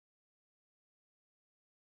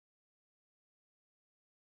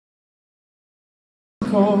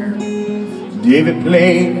chord. David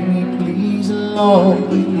played me please along,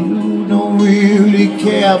 but you don't really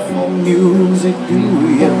care for music, do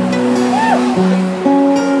you?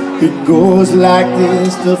 It goes like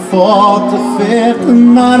this, the fourth, the fifth, the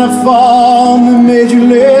minor form that made you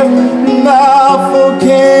live. Now for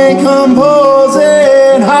King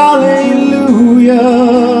composing, hallelujah,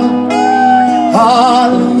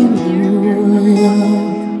 hallelujah,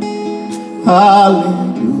 hallelujah,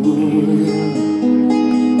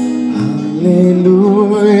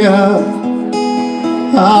 hallelujah,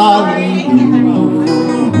 hallelujah.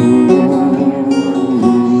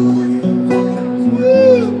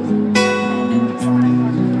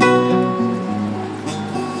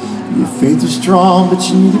 Your faith is strong, but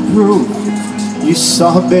you need proof. You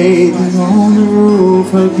saw her bathing on the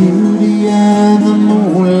roof, her beauty and the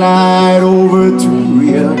moonlight overthrew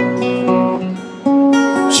you.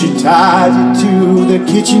 She tied you to the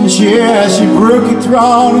kitchen chair, she broke your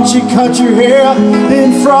throat and she cut your hair,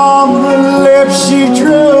 and from the lips she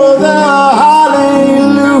drew the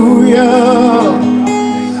hallelujah,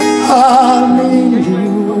 hallelujah,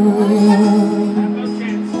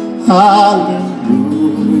 hallelujah,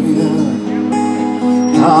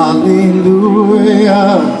 hallelujah,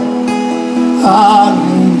 hallelujah.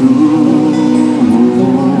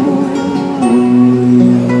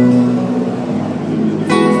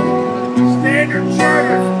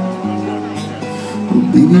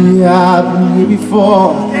 Baby, I've been here before.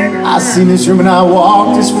 I seen this room and I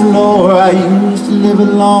walked this floor. I used to live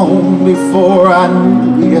alone before I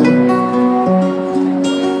knew you.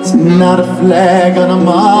 It's not a flag on a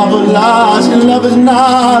marble arch. Your love is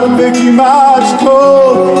not a victory march.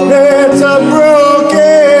 Cold, it's a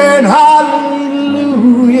broken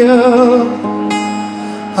hallelujah,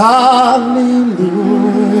 hallelujah,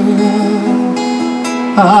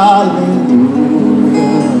 hallelujah,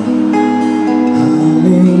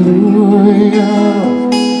 hallelujah,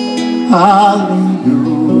 hallelujah.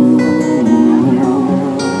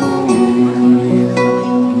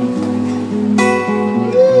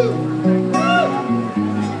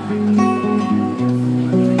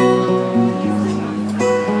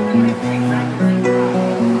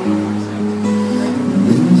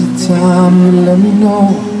 There's a time you let me know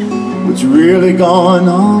what's really going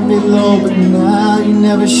on below, but now you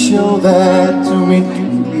never show that to me, do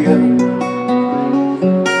you?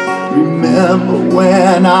 Remember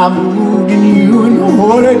when I moved and you and the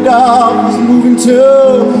holy dog was moving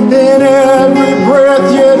too, and every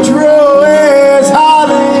breath you drew is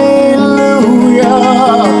hallelujah,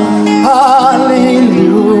 hallelujah,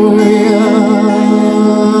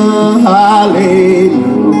 hallelujah,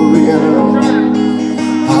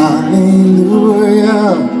 hallelujah,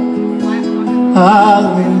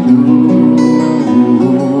 hallelujah.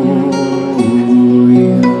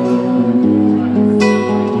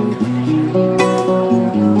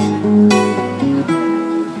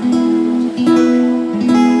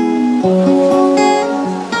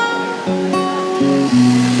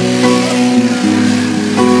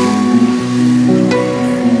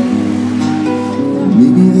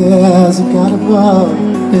 There's a God above,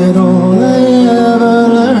 and all I ever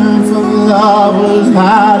learned from love was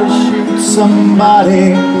how to shoot somebody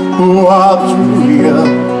who walked through you.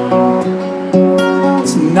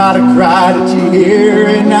 It's not a cry that you hear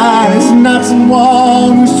at night, it's not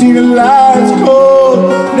someone who's seen the lights cold.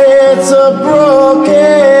 It's a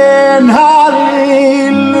broken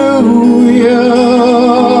hallelujah,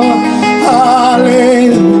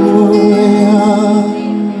 hallelujah,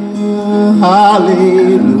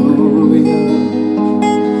 hallelujah.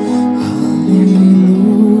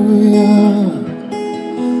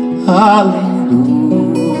 Hallelujah,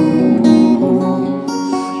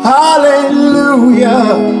 hallelujah,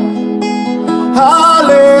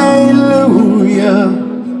 hallelujah,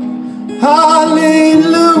 hallelujah.